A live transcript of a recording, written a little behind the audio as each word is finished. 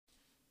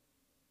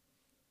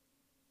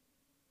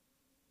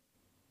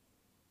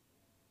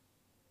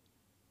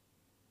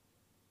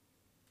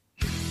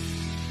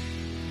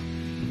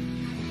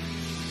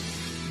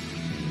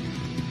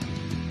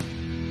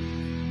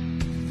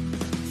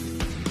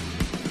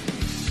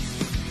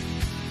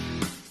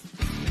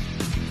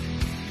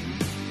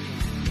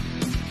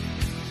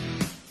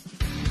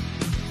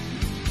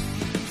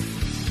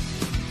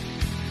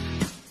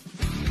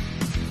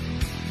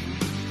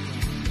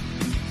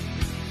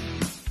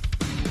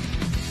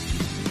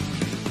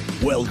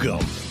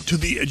Welcome to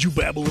the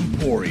Edubabble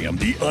Emporium,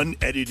 the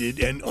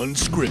unedited and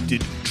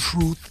unscripted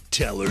Truth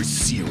Teller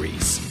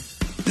series.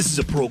 This is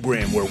a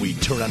program where we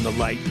turn on the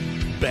light,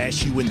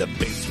 bash you in the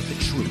face with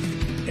the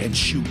truth, and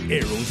shoot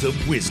arrows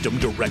of wisdom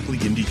directly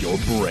into your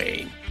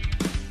brain.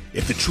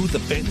 If the truth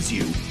offends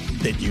you,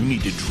 then you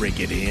need to drink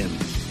it in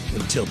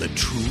until the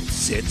truth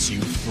sets you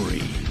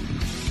free.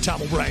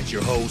 Tom O'Brien's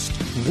your host.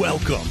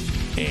 Welcome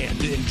and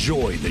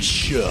enjoy the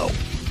show.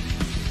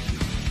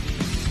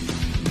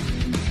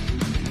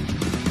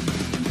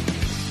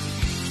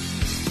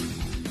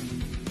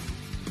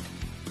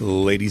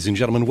 Ladies and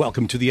gentlemen,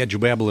 welcome to the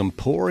Edubabble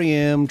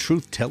Emporium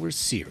Truth Teller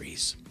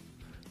series,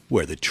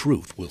 where the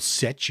truth will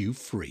set you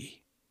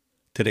free.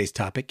 Today's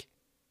topic,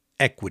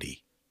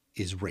 equity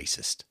is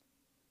racist.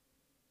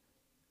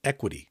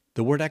 Equity,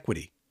 the word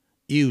equity,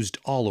 used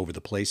all over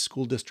the place.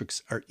 School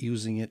districts are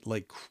using it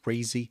like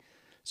crazy.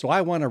 So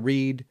I want to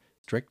read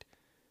strict.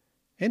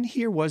 And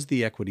here was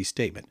the equity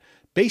statement.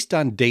 Based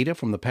on data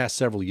from the past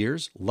several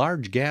years,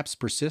 large gaps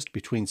persist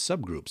between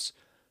subgroups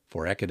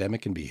for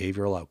academic and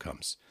behavioral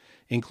outcomes,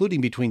 including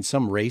between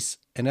some race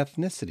and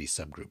ethnicity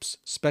subgroups,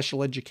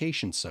 special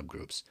education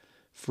subgroups,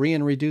 free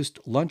and reduced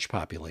lunch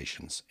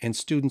populations, and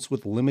students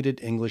with limited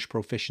English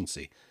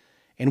proficiency.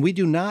 And we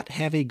do not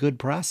have a good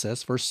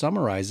process for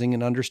summarizing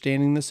and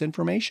understanding this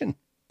information.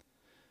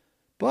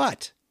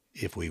 But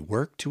if we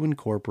work to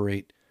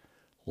incorporate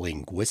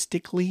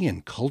linguistically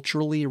and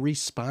culturally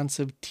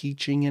responsive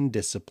teaching and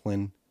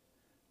discipline,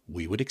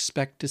 we would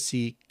expect to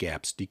see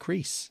gaps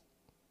decrease.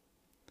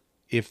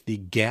 If the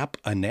Gap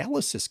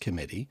Analysis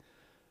Committee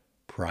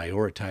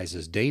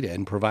prioritizes data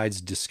and provides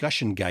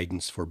discussion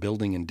guidance for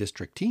building and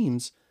district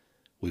teams,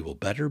 we will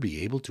better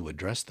be able to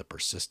address the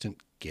persistent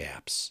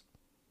gaps.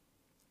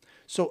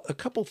 So a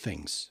couple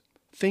things.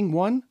 Thing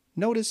one,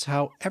 notice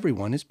how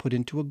everyone is put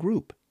into a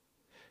group.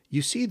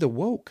 You see, the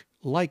woke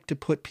like to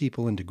put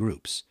people into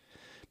groups,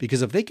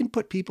 because if they can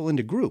put people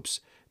into groups,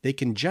 they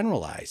can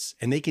generalize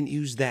and they can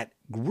use that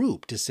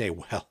group to say,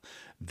 well,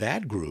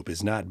 that group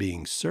is not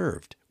being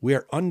served. We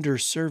are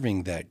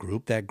underserving that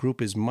group. That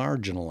group is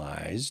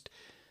marginalized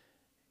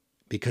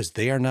because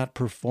they are not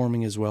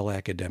performing as well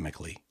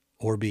academically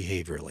or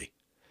behaviorally.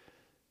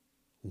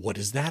 What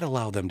does that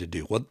allow them to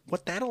do?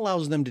 What that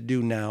allows them to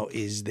do now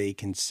is they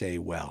can say,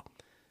 well,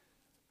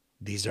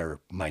 these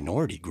are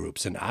minority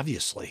groups, and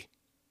obviously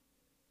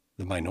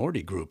the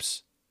minority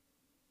groups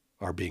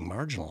are being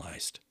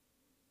marginalized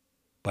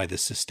by the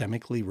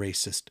systemically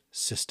racist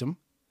system,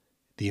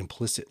 the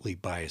implicitly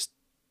biased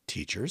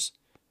teachers,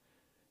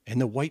 and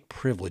the white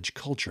privilege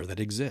culture that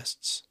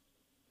exists.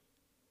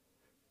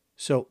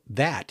 So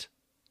that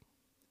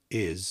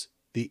is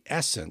the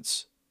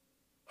essence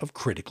of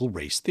critical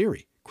race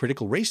theory.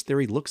 Critical race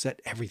theory looks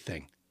at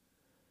everything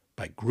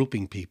by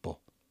grouping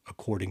people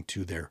according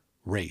to their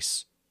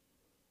race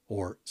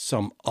or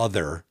some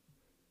other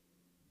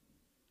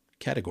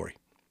category.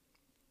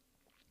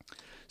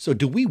 So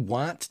do we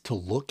want to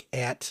look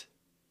at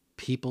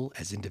people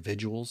as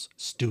individuals,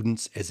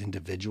 students as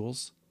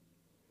individuals,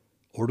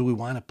 or do we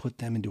want to put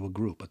them into a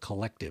group, a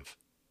collective?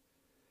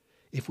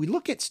 If we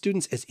look at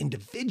students as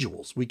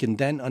individuals, we can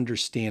then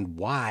understand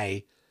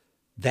why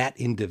that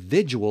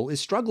individual is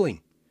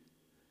struggling.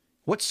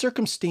 What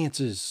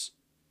circumstances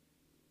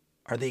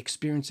are they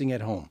experiencing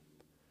at home?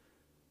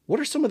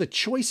 What are some of the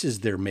choices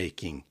they're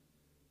making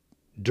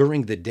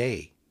during the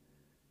day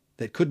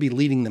that could be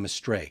leading them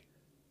astray?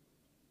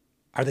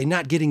 Are they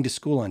not getting to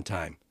school on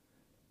time?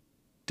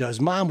 Does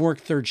mom work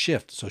third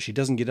shift so she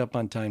doesn't get up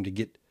on time to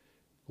get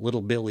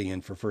little Billy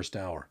in for first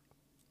hour?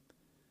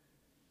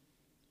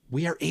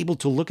 We are able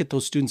to look at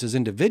those students as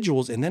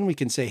individuals, and then we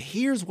can say,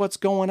 here's what's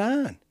going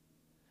on.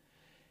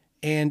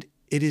 And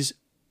it is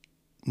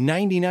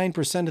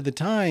 99% of the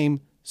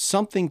time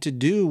something to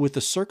do with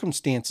the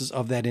circumstances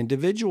of that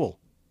individual.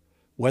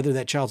 Whether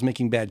that child's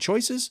making bad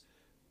choices,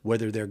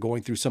 whether they're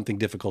going through something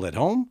difficult at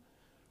home,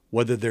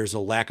 whether there's a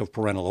lack of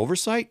parental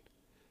oversight.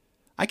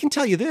 I can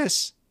tell you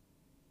this,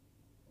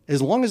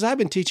 as long as I've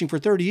been teaching for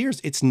 30 years,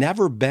 it's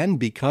never been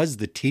because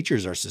the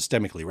teachers are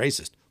systemically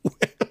racist.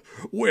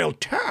 Well,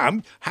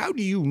 Tom, how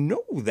do you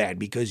know that?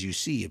 Because you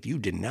see, if you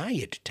deny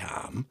it,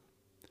 Tom,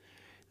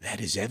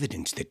 that is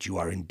evidence that you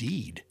are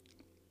indeed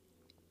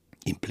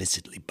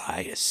implicitly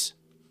biased.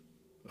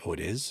 Oh, it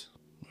is?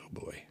 Oh,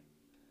 boy.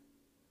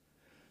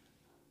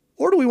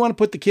 Or do we want to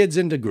put the kids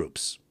into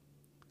groups,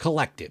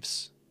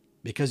 collectives?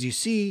 Because you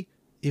see,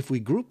 if we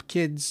group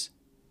kids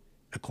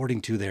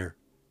according to their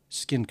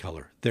skin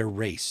color, their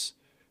race,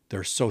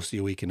 their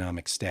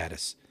socioeconomic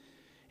status,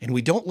 and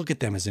we don't look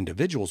at them as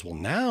individuals, well,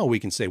 now we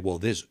can say, well,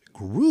 this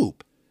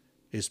group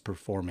is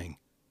performing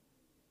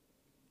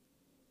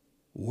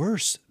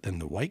worse than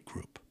the white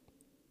group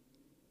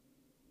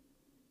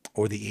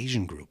or the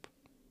Asian group.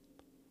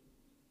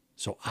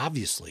 So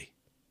obviously,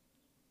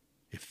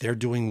 if they're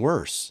doing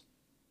worse,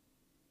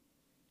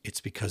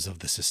 it's because of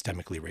the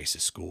systemically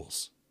racist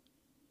schools,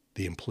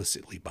 the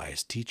implicitly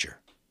biased teacher.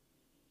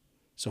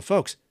 So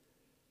folks,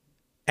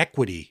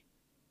 equity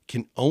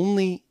can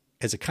only,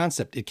 as a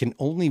concept, it can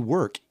only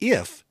work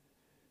if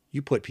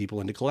you put people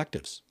into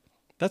collectives.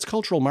 That's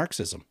cultural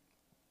Marxism.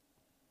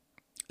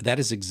 That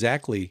is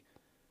exactly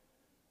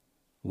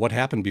what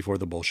happened before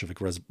the Bolshevik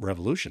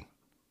Revolution.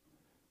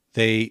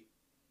 They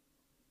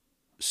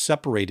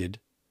separated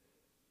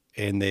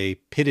and they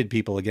pitted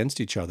people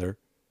against each other,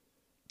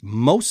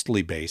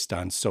 mostly based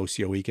on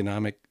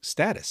socioeconomic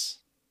status.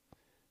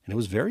 And it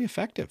was very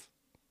effective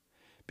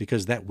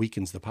because that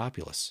weakens the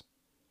populace.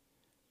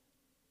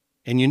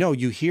 And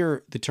you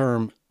hear the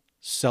term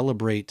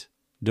celebrate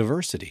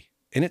diversity,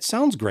 and it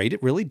sounds great.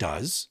 It really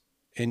does.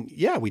 And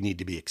yeah, we need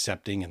to be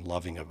accepting and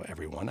loving of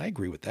everyone. I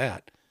agree with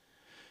that.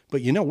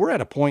 But we're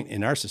at a point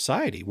in our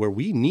society where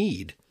we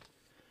need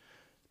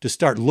to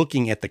start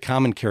looking at the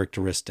common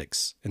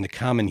characteristics and the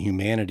common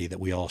humanity that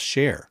we all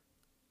share,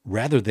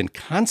 rather than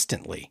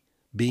constantly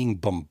being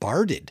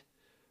bombarded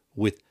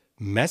with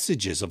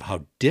messages of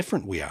how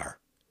different we are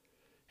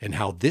and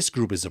how this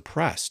group is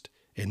oppressed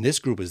and this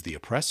group is the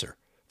oppressor.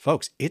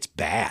 Folks, it's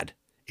bad.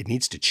 It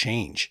needs to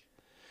change.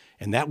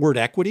 And that word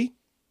equity,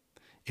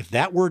 if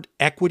that word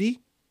equity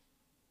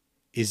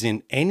is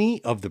in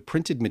any of the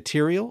printed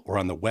material or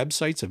on the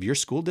websites of your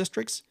school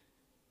districts,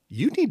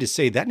 you need to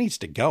say that needs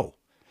to go.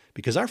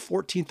 Because our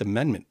 14th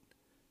Amendment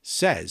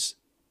says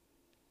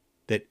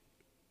that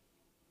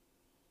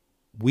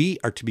we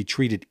are to be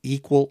treated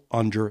equal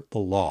under the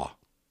law.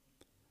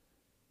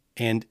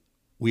 And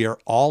we are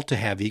all to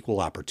have equal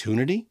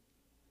opportunity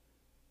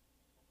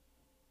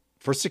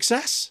for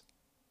success.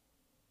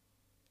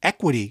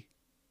 Equity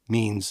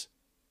means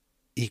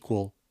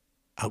equal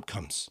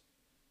outcomes.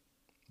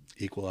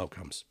 Equal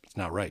outcomes. It's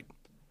not right.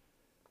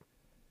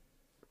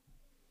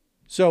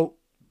 So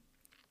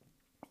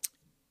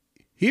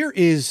here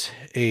is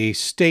a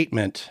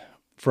statement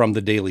from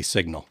the Daily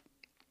Signal,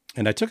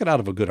 and I took it out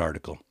of a good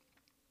article.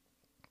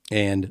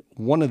 And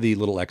one of the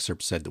little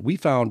excerpts said that we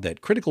found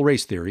that critical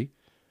race theory,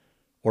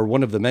 or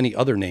one of the many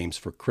other names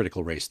for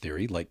critical race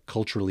theory, like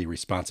culturally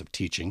responsive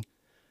teaching,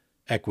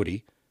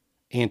 equity,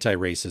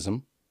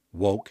 anti-racism,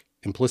 woke,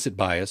 implicit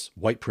bias,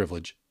 white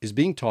privilege, is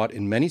being taught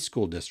in many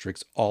school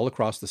districts all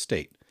across the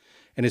state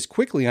and is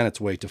quickly on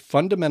its way to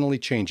fundamentally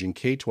changing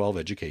K-12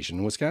 education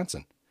in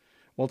Wisconsin.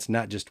 Well, it's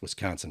not just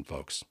Wisconsin,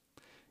 folks.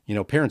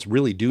 Parents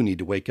really do need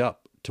to wake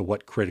up to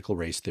what critical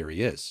race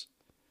theory is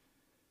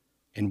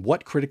and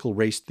what critical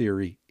race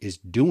theory is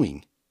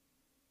doing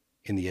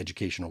in the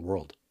educational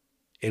world.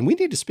 And we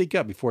need to speak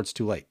up before it's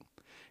too late.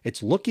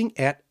 It's looking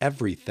at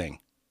everything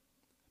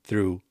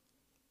through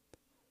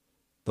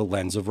the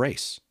lens of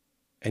race,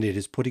 and it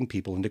is putting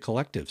people into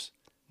collectives.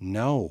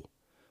 No,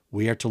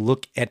 we are to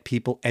look at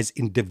people as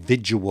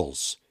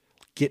individuals.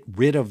 Get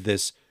rid of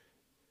this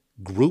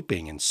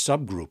grouping and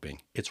subgrouping.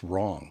 It's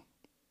wrong.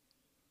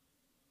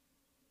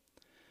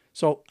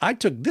 So I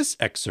took this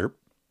excerpt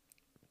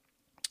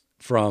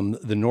from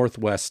the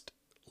Northwest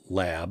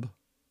Lab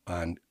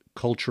on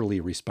culturally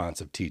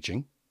responsive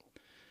teaching.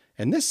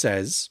 And this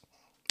says,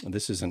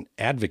 this is an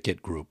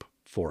advocate group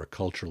for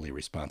culturally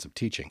responsive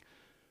teaching.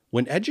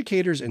 When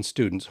educators and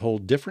students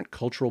hold different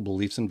cultural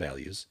beliefs and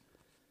values,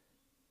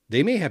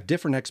 they may have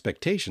different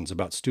expectations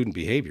about student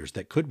behaviors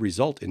that could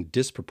result in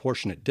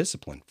disproportionate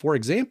discipline. For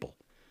example,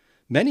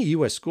 many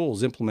U.S.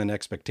 schools implement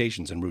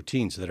expectations and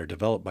routines that are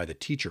developed by the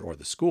teacher or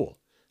the school.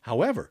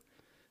 However,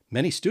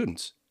 many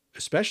students,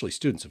 especially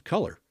students of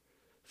color,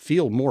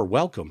 feel more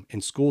welcome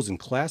in schools and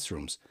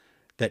classrooms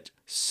that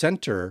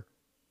center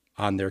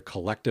on their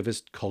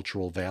collectivist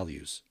cultural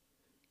values.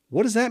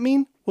 What does that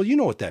mean? Well, you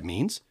know what that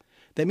means.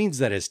 That means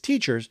that as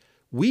teachers,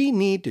 we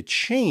need to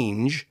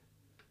change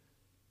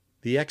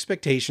the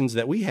expectations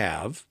that we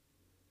have.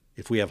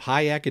 If we have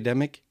high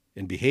academic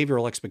and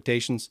behavioral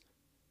expectations,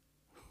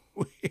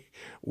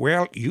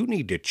 well, you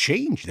need to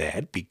change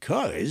that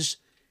because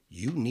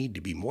you need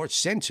to be more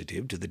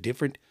sensitive to the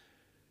different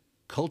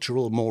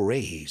cultural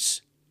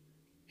mores.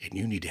 And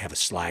you need to have a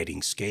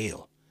sliding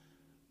scale,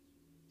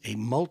 a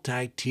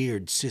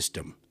multi-tiered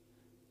system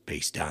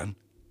based on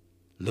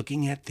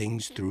looking at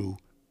things through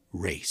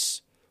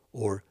race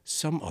or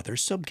some other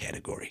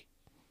subcategory.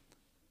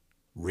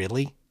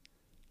 Really?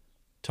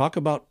 Talk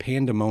about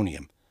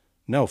pandemonium.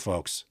 No,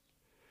 folks.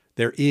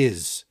 There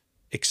is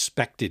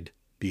expected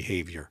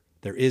behavior.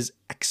 There is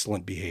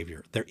excellent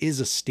behavior. There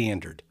is a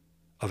standard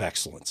of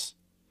excellence.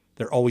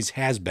 There always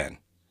has been.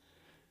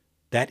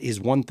 That is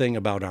one thing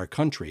about our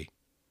country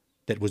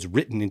that was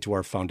written into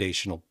our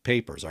foundational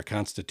papers, our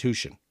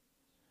Constitution.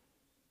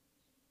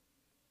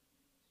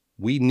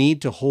 We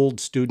need to hold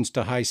students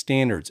to high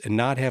standards and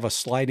not have a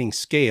sliding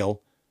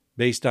scale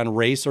based on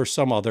race or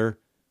some other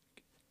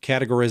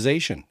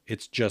categorization.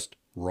 It's just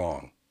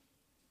wrong.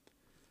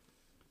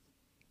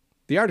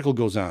 The article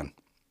goes on.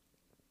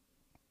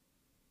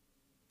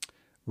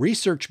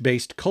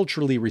 Research-based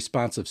culturally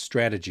responsive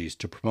strategies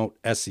to promote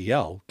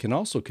SEL can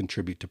also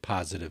contribute to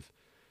positive,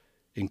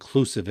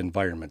 inclusive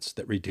environments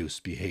that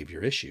reduce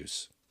behavior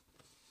issues.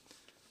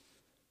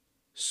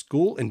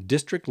 School and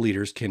district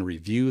leaders can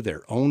review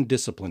their own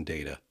discipline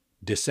data,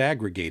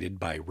 disaggregated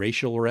by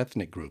racial or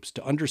ethnic groups,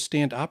 to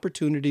understand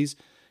opportunities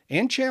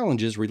and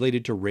challenges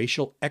related to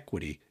racial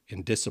equity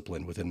in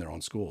discipline within their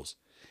own schools.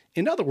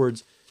 In other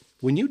words,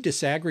 when you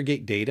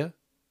disaggregate data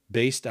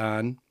based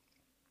on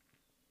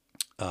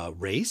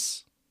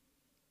race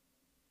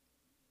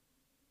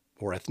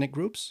or ethnic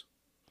groups,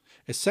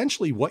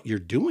 essentially what you're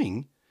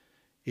doing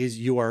is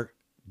you are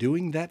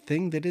doing that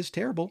thing that is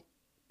terrible,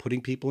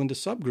 putting people into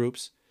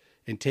subgroups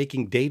and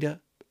taking data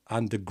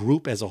on the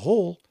group as a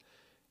whole,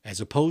 as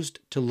opposed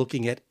to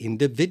looking at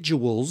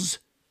individuals.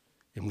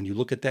 And when you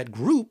look at that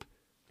group,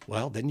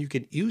 well, then you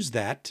can use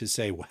that to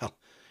say, well,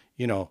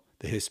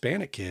 the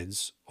Hispanic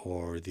kids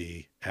or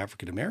the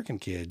African American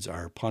kids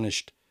are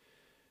punished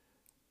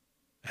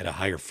at a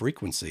higher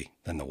frequency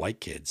than the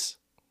white kids.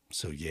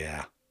 So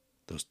yeah,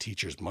 those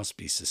teachers must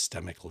be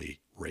systemically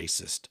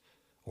racist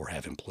or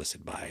have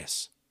implicit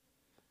bias.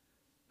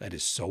 That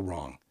is so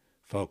wrong.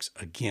 Folks,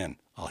 again,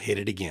 I'll hit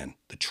it again,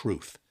 the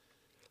truth.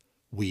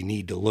 We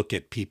need to look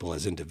at people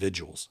as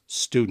individuals,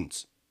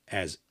 students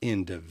as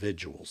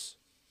individuals.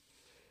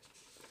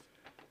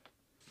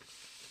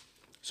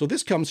 So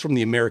this comes from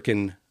the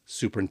American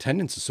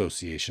Superintendents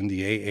Association,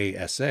 the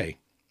AASA.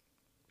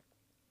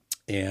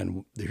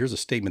 And here's a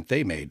statement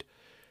they made.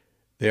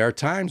 There are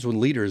times when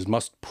leaders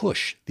must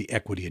push the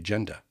equity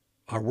agenda.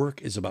 Our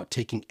work is about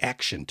taking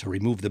action to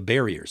remove the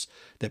barriers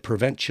that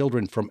prevent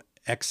children from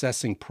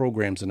accessing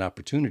programs and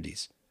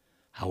opportunities.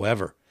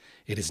 However,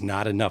 it is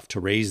not enough to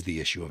raise the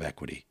issue of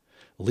equity.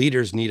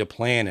 Leaders need a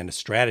plan and a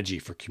strategy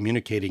for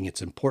communicating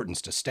its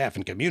importance to staff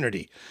and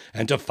community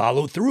and to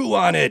follow through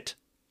on it.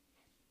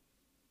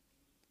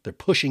 They're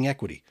pushing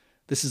equity.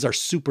 This is our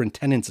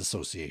Superintendents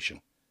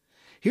Association.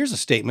 Here's a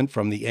statement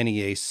from the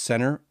NEA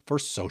Center for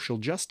Social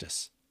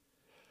Justice.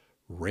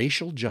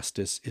 Racial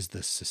justice is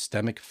the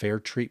systemic fair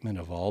treatment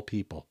of all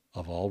people,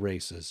 of all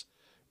races,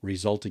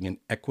 resulting in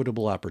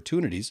equitable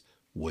opportunities,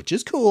 which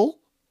is cool.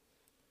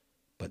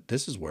 But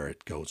this is where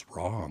it goes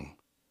wrong.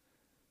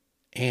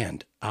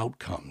 And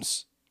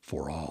outcomes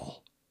for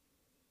all.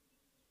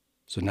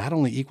 So not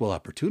only equal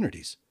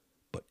opportunities,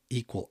 but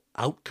equal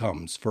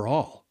outcomes for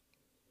all.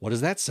 What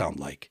does that sound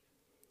like?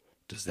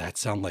 Does that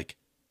sound like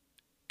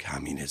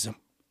communism?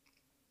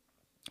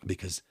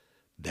 Because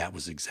that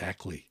was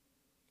exactly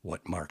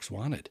what Marx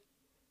wanted.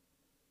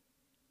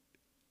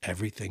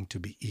 Everything to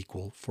be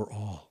equal for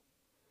all.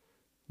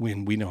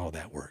 When we know how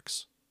that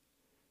works.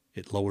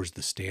 It lowers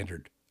the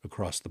standard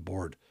across the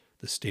board,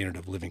 the standard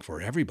of living for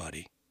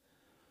everybody,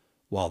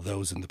 while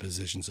those in the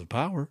positions of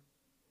power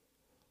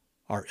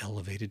are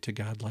elevated to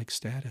godlike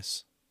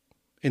status.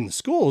 In the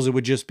schools, it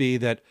would just be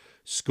that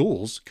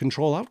schools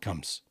control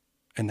outcomes,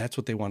 and that's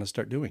what they want to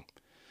start doing.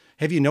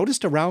 Have you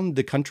noticed around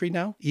the country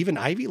now, even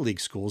Ivy League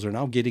schools are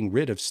now getting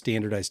rid of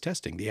standardized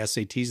testing, the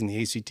SATs and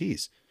the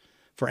ACTs,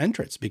 for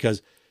entrance,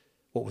 because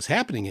what was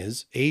happening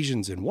is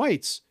Asians and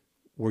whites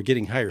were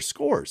getting higher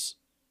scores.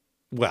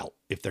 Well,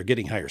 if they're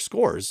getting higher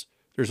scores,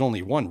 there's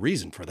only one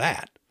reason for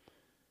that.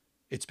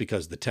 It's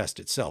because the test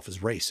itself is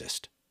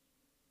racist.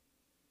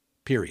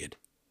 Period.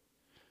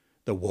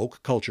 The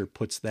woke culture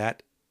puts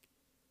that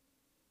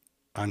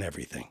on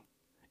everything.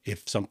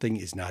 If something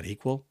is not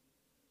equal,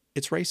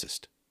 it's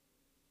racist.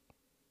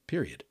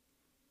 Period.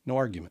 No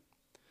argument.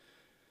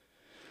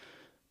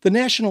 The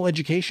National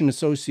Education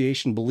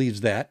Association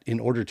believes that,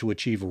 in order to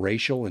achieve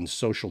racial and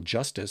social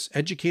justice,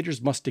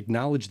 educators must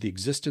acknowledge the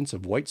existence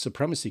of white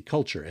supremacy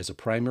culture as a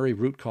primary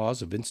root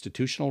cause of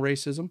institutional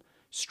racism,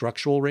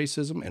 structural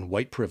racism, and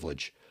white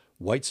privilege.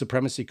 White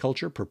supremacy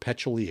culture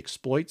perpetually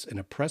exploits and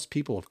oppresses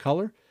people of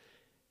color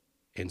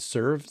and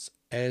serves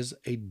as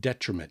a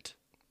detriment.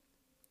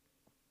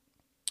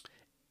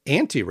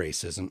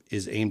 Anti-racism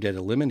is aimed at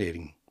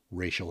eliminating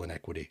racial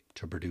inequity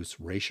to produce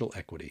racial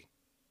equity.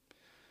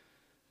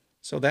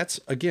 So that's,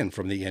 again,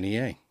 from the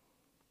NEA.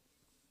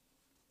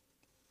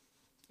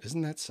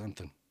 Isn't that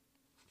something?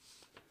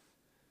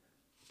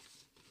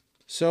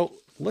 So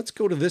let's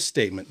go to this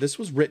statement. This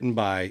was written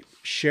by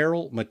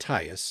Cheryl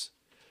Matthias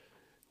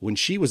when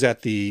she was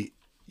at the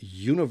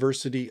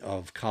University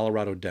of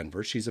Colorado,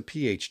 Denver. She's a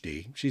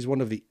PhD. She's one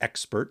of the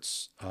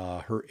experts.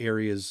 Her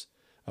areas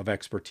of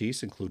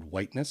expertise include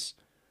whiteness,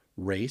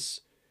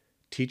 race,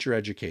 teacher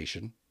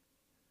education.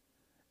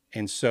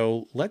 And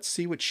so let's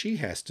see what she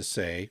has to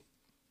say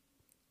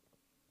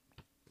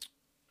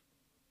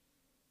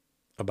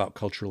about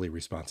culturally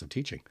responsive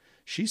teaching.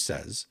 She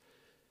says,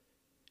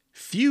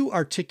 few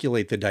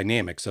articulate the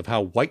dynamics of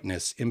how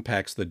whiteness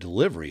impacts the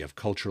delivery of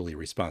culturally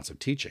responsive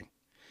teaching.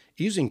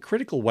 Using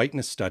critical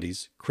whiteness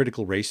studies,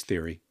 critical race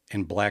theory,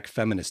 and black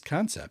feminist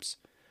concepts,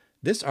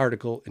 this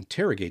article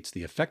interrogates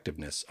the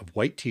effectiveness of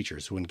white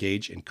teachers who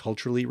engage in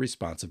culturally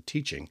responsive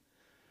teaching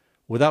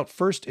without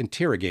first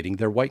interrogating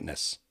their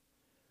whiteness.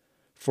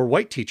 For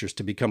white teachers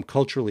to become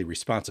culturally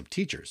responsive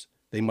teachers,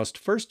 they must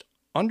first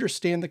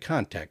understand the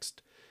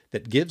context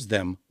that gives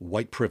them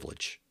white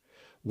privilege.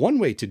 One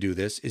way to do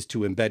this is to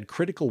embed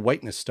critical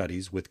whiteness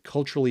studies with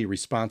culturally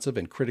responsive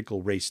and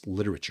critical race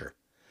literature.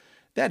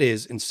 That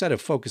is, instead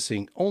of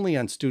focusing only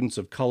on students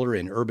of color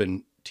in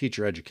urban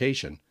teacher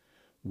education,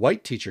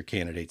 white teacher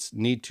candidates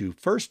need to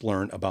first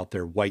learn about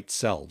their white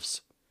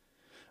selves.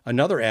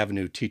 Another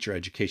avenue teacher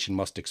education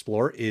must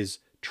explore is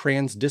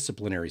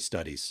transdisciplinary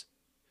studies.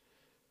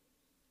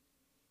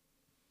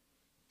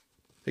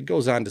 It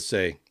goes on to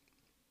say,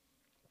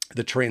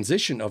 the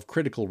transition of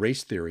critical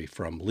race theory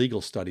from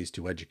legal studies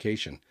to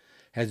education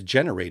has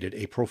generated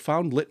a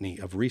profound litany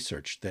of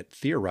research that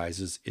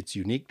theorizes its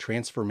unique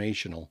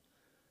transformational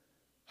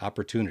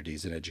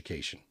opportunities in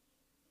education.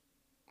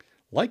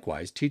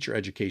 Likewise, teacher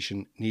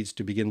education needs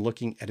to begin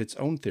looking at its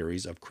own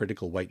theories of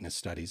critical whiteness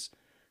studies,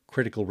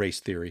 critical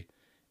race theory,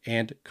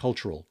 and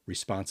cultural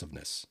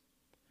responsiveness.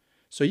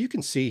 So you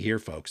can see here,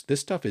 folks, this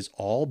stuff is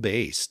all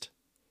based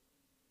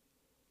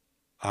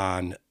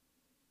on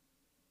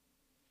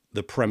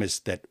the premise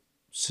that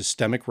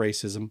systemic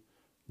racism,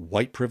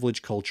 white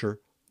privilege culture,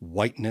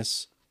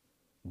 whiteness,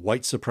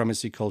 white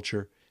supremacy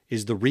culture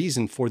is the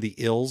reason for the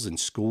ills in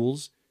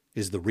schools,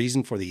 is the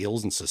reason for the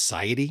ills in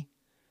society.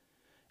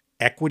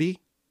 Equity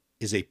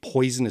is a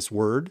poisonous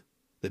word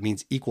that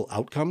means equal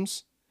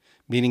outcomes,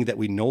 meaning that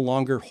we no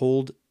longer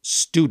hold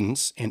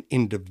students and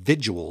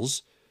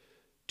individuals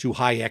to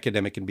high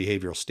academic and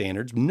behavioral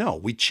standards. No,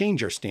 we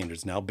change our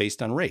standards now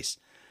based on race.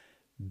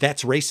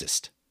 That's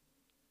racist.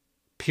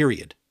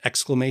 Period.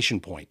 Exclamation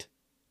point.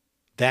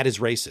 That is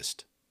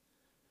racist.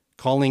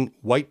 Calling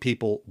white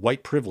people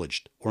white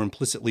privileged or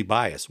implicitly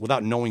biased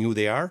without knowing who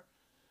they are,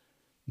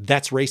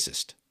 that's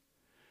racist.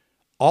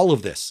 All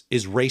of this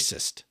is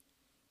racist.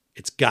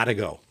 It's got to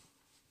go.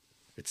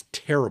 It's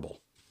terrible.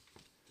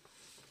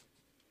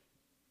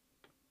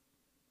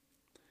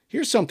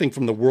 Here's something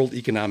from the World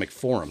Economic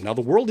Forum. Now,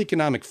 the World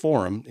Economic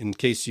Forum, in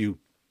case you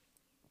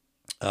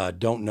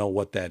don't know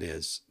what that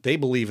is, they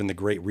believe in the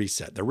Great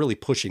Reset. They're really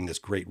pushing this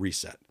Great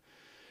Reset.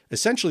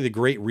 Essentially, the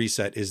Great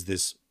Reset is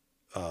this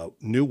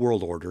new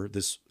world order,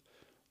 this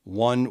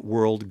one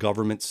world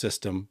government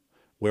system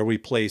where we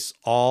place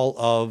all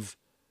of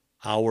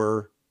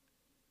our,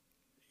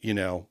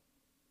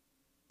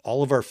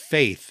 all of our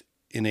faith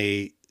in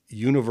a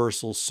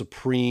universal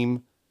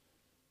supreme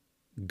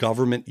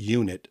government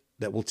unit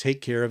that will take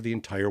care of the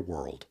entire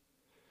world.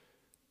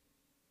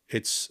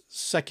 It's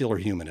secular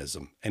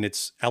humanism, and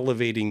it's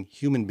elevating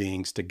human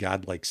beings to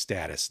godlike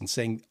status and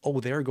saying, oh,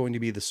 they're going to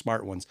be the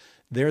smart ones.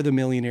 They're the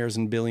millionaires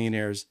and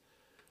billionaires.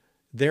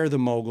 They're the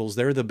moguls.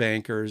 They're the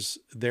bankers.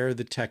 They're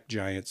the tech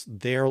giants.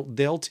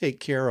 They'll take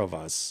care of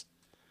us.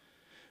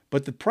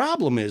 But the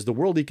problem is the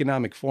World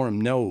Economic Forum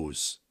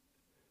knows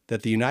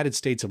that the United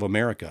States of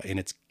America, in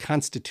its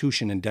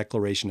Constitution and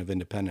Declaration of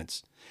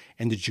Independence,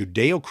 and the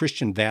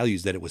Judeo-Christian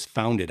values that it was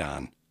founded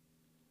on,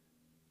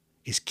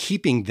 is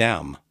keeping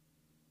them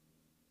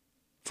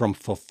from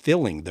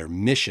fulfilling their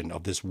mission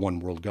of this one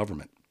world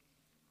government.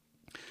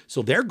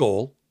 So their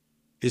goal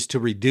is to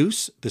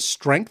reduce the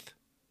strength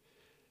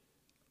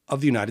of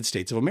the United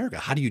States of America.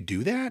 How do you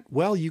do that?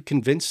 Well, you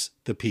convince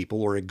the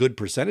people, or a good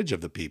percentage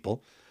of the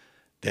people,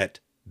 that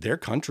their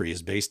country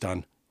is based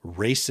on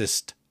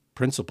racist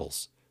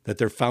principles, that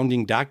their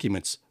founding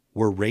documents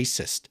were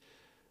racist,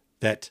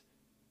 that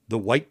the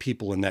white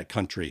people in that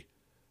country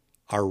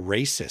are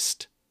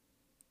racist,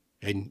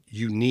 and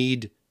you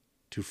need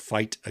to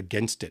fight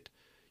against it.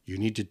 You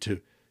need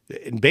to,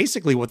 and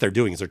basically what they're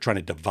doing is they're trying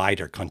to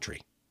divide our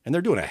country. And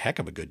they're doing a heck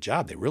of a good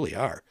job. They really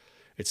are.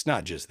 It's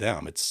not just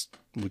them.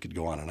 We could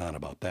go on and on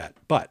about that.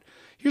 But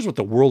here's what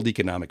the World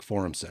Economic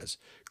Forum says.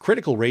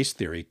 Critical race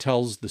theory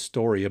tells the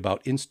story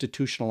about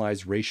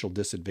institutionalized racial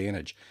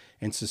disadvantage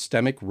and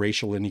systemic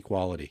racial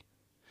inequality.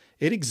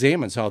 It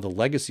examines how the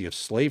legacy of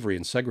slavery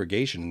and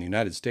segregation in the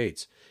United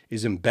States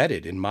is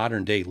embedded in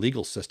modern-day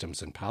legal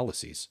systems and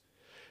policies.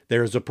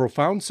 There is a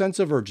profound sense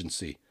of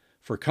urgency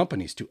for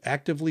companies to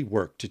actively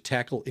work to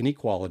tackle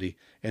inequality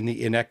and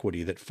the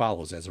inequity that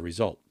follows as a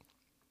result.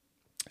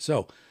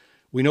 So,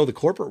 we know the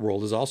corporate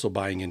world is also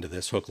buying into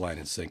this hook, line,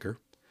 and sinker.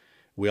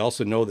 We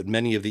also know that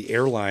many of the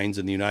airlines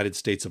in the United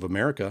States of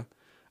America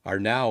are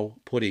now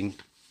putting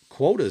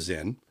quotas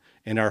in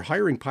and are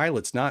hiring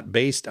pilots not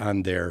based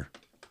on their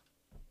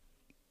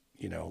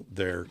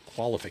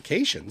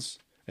qualifications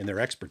and their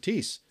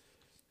expertise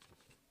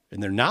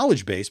and their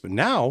knowledge base, but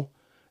now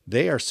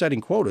they are setting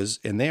quotas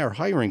and they are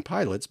hiring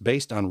pilots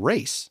based on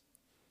race.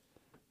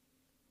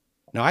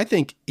 Now, I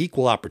think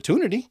equal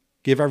opportunity,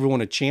 give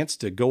everyone a chance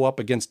to go up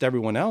against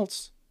everyone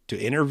else, to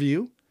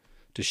interview,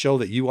 to show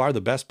that you are the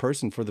best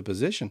person for the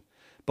position.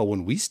 But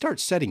when we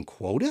start setting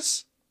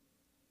quotas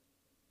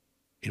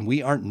and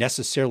we aren't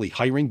necessarily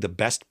hiring the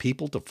best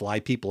people to fly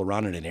people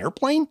around in an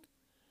airplane,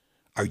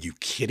 are you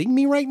kidding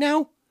me right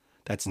now?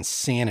 That's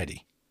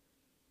insanity.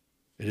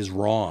 It is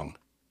wrong.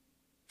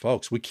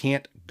 Folks, we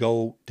can't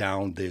go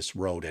down this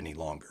road any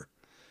longer.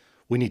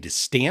 We need to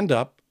stand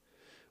up.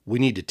 We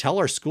need to tell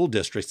our school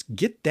districts,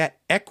 get that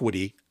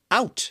equity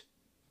out.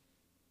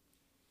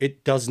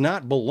 It does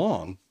not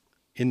belong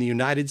in the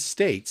United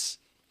States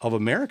of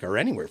America, or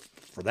anywhere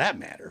for that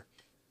matter.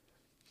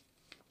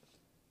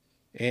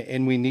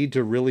 And we need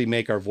to really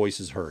make our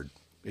voices heard.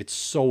 It's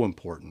so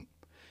important.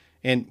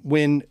 And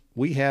when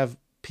we have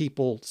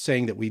people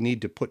saying that we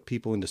need to put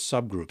people into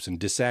subgroups and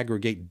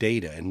disaggregate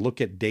data and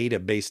look at data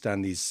based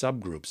on these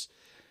subgroups,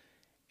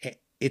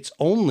 it's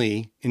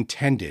only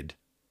intended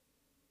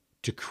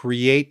to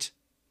create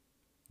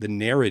the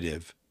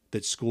narrative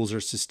that schools are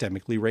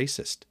systemically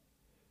racist.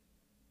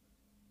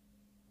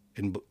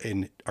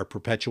 and are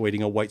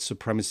perpetuating a white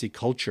supremacy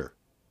culture,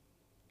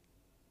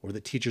 or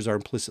that teachers are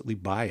implicitly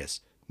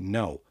biased.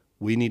 No,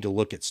 we need to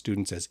look at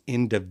students as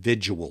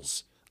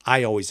individuals.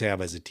 I always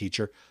have as a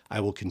teacher. I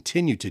will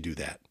continue to do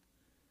that.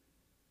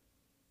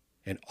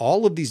 And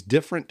all of these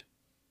different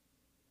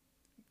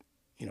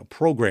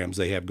programs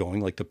they have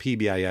going, like the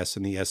PBIS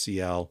and the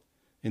SEL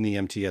and the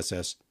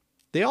MTSS,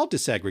 they all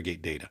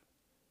disaggregate data.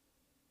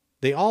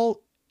 They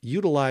all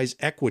utilize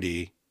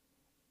equity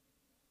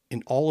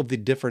in all of the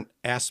different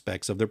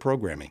aspects of their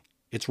programming.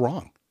 It's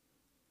wrong.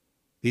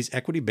 These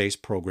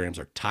equity-based programs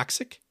are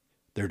toxic.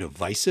 They're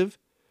divisive.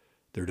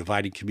 They're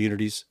dividing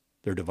communities.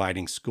 They're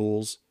dividing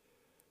schools.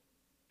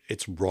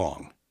 It's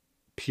wrong,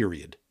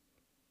 period.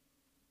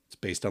 It's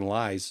based on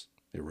lies.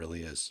 It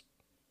really is.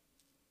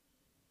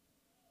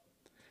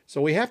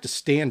 So we have to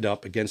stand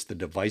up against the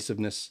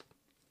divisiveness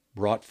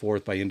brought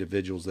forth by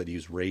individuals that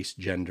use race,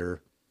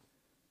 gender,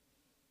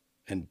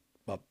 and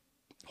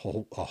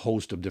a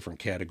host of different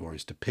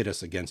categories to pit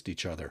us against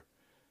each other.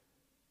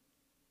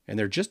 And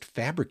they're just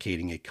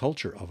fabricating a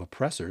culture of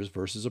oppressors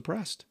versus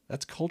oppressed.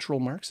 That's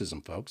cultural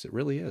Marxism, folks. It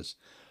really is.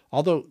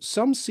 Although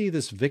some see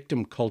this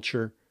victim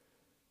culture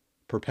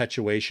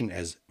perpetuation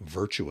as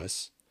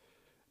virtuous,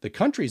 the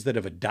countries that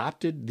have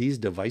adopted these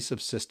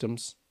divisive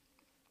systems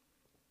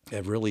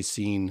have really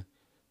seen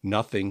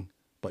nothing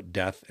but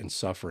death and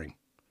suffering.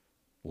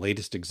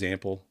 Latest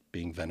example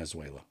being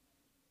Venezuela.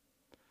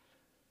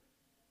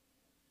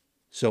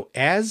 So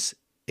as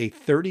a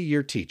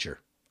 30-year teacher,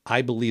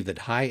 I believe that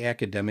high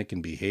academic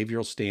and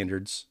behavioral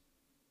standards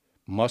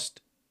must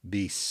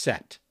be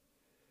set,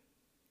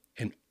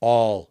 and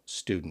all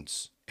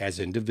students as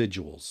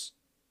individuals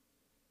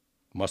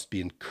must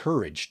be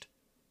encouraged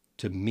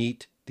to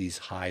meet these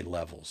high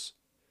levels.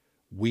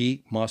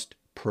 We must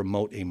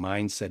promote a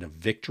mindset of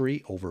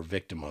victory over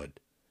victimhood.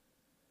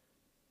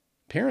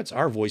 Parents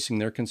are voicing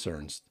their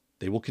concerns.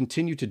 They will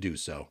continue to do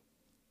so.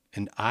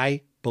 And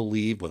I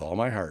believe with all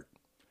my heart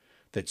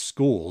that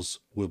schools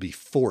will be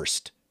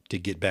forced to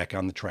get back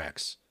on the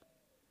tracks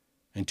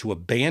and to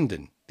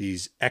abandon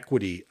these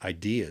equity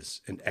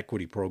ideas and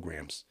equity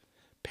programs.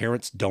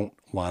 Parents don't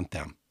want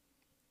them.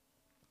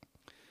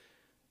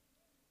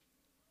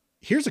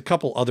 Here's a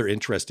couple other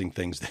interesting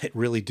things that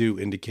really do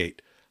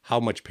indicate how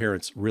much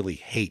parents really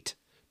hate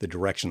the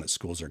direction that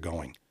schools are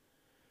going.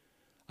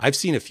 I've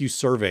seen a few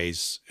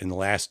surveys in the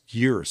last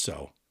year or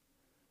so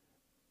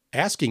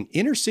asking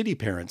inner city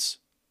parents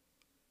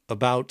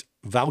about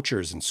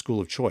vouchers and school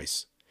of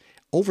choice.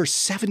 Over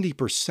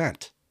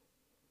 70%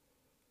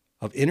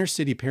 of inner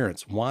city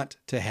parents want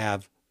to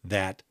have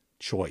that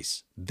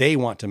choice. They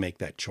want to make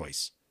that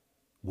choice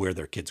where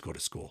their kids go to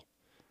school.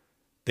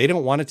 They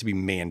don't want it to be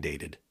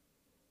mandated,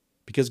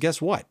 because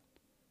guess what?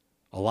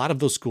 A lot of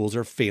those schools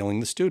are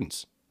failing the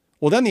students.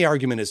 Well, then the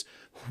argument is,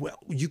 well,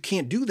 you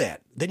can't do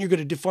that. Then you're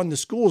going to defund the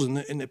schools,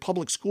 and the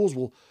public schools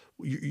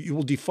you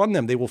will defund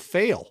them. They will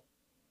fail.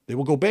 They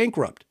will go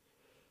bankrupt.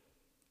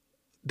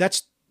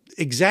 That's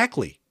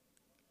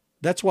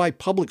why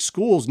public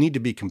schools need to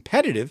be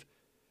competitive.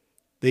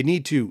 They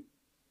need to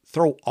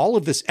throw all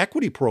of this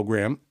equity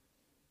program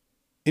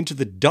into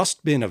the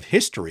dustbin of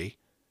history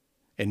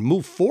and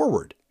move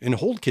forward and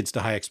hold kids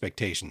to high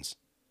expectations.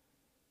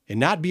 And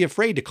not be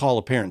afraid to call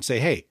a parent and say,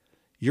 hey,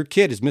 your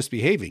kid is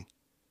misbehaving.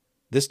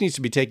 This needs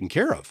to be taken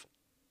care of.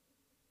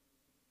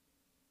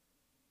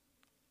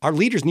 Our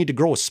leaders need to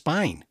grow a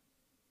spine.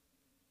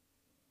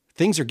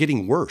 Things are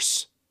getting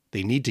worse.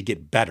 They need to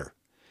get better.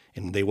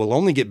 And they will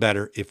only get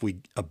better if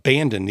we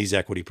abandon these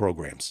equity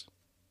programs.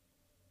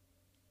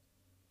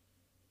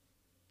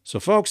 So,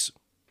 folks,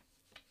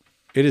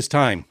 it is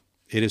time.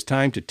 It is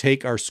time to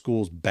take our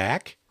schools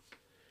back.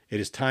 It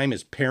is time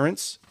as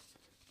parents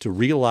to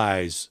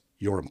realize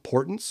your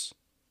importance,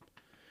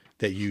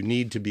 that you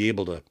need to be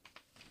able to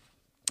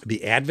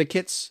be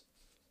advocates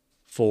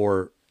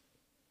for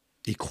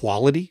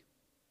equality,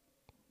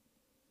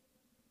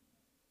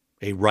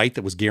 a right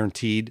that was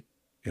guaranteed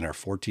in our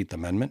 14th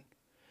Amendment,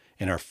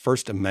 and our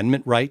First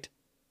Amendment right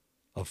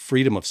of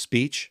freedom of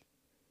speech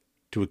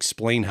to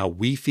explain how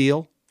we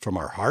feel from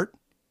our heart.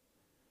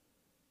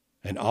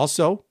 And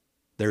also,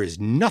 there is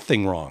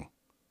nothing wrong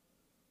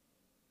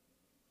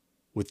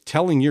with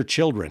telling your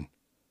children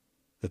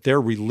that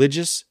their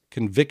religious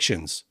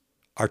convictions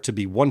are to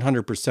be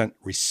 100%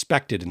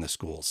 respected in the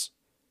schools.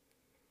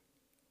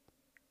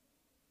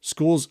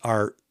 Schools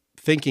are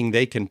thinking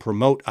they can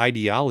promote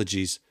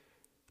ideologies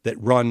that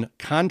run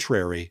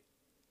contrary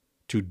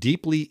to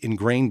deeply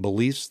ingrained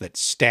beliefs that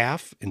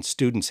staff and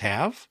students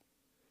have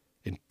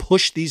and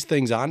push these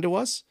things onto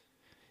us.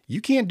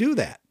 You can't do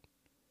that.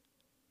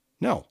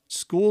 No,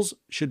 schools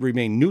should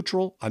remain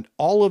neutral on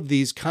all of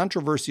these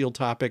controversial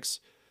topics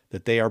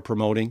that they are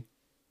promoting.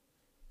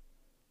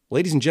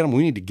 Ladies and gentlemen,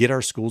 we need to get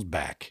our schools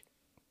back.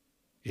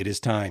 It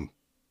is time.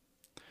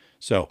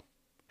 So,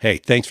 hey,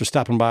 thanks for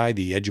stopping by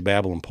the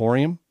Edubabble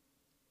Emporium.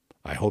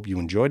 I hope you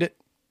enjoyed it.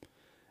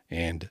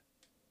 And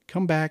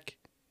come back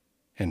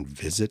and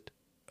visit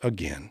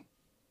again.